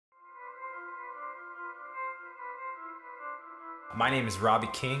My name is Robbie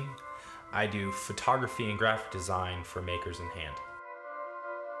King. I do photography and graphic design for Makers in Hand.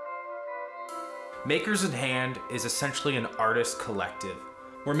 Makers in Hand is essentially an artist collective.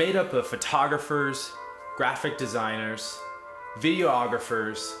 We're made up of photographers, graphic designers,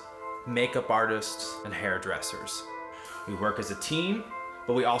 videographers, makeup artists, and hairdressers. We work as a team,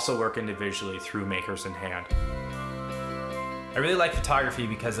 but we also work individually through Makers in Hand. I really like photography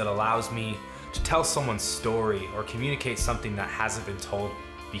because it allows me to tell someone's story or communicate something that hasn't been told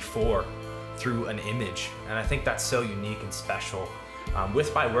before through an image. And I think that's so unique and special.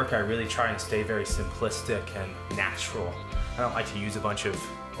 With my work, I really try and stay very simplistic and natural. I don't like to use a bunch of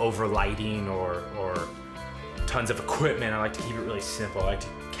overlighting or tons of equipment. I like to keep it really simple. I like to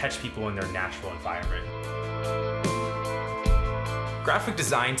catch people in their natural environment. Graphic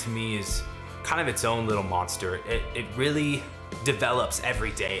design to me is kind of its own little monster. It really develops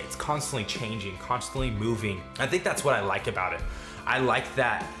every day. It's constantly changing, constantly moving. I think that's what I like about it. I like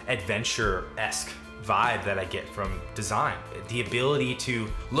that adventure-esque vibe that I get from design. The ability to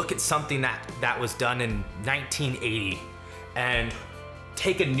look at something that was done in 1980 and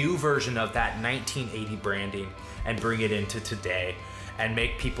take a new version of that 1980 branding and bring it into today and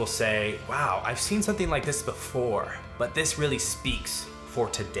make people say, wow, I've seen something like this before, but this really speaks for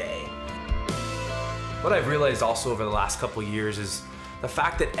today. What I've realized also over the last couple years is the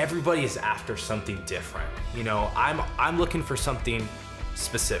fact that everybody is after something different. You know, I'm looking for something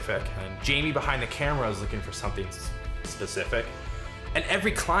specific, and Jayme behind the camera is looking for something specific. And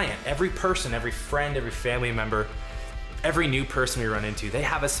every client, every person, every friend, every family member, every new person we run into, they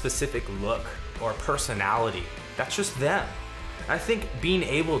have a specific look or personality. That's just them. I think being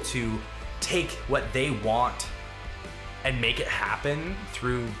able to take what they want and make it happen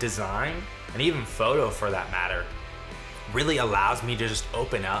through design, and even photo for that matter, really allows me to just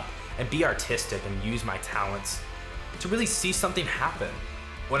open up and be artistic and use my talents to really see something happen.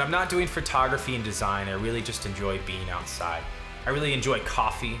 When I'm not doing photography and design, I really just enjoy being outside. I really enjoy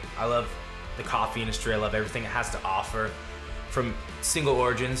coffee. I love the coffee industry. I love everything it has to offer, from single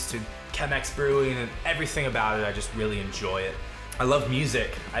origins to Chemex brewing and everything about it. I just really enjoy it. I love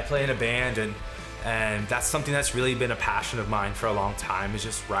music. I play in a band, and that's something that's really been a passion of mine for a long time, is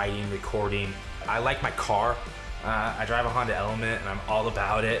just writing, recording. I like my car. I drive a Honda Element and I'm all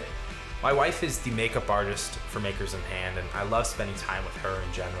about it. My wife is the makeup artist for Makers in Hand, and I love spending time with her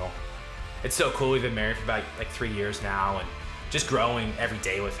in general. It's so cool. We've been married for about like 3 years now, and just growing every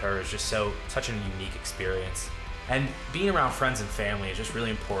day with her is just such a unique experience. And being around friends and family is just really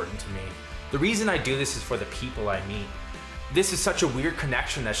important to me. The reason I do this is for the people I meet. This is such a weird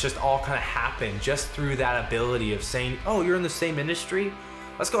connection that's just all kind of happened just through that ability of saying, oh, you're in the same industry?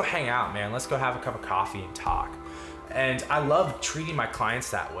 Let's go hang out, man. Let's go have a cup of coffee and talk. And I love treating my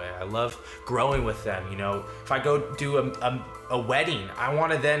clients that way. I love growing with them. You know, if I go do a wedding, I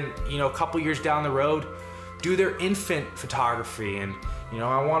want to then, you know, a couple years down the road, do their infant photography, and, you know,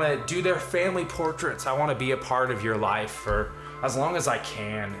 I want to do their family portraits. I want to be a part of your life for as long as I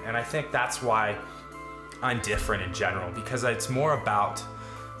can. And I think that's why I'm different in general, because it's more about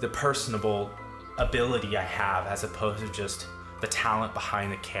the personable ability I have as opposed to just the talent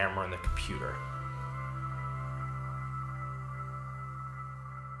behind the camera and the computer.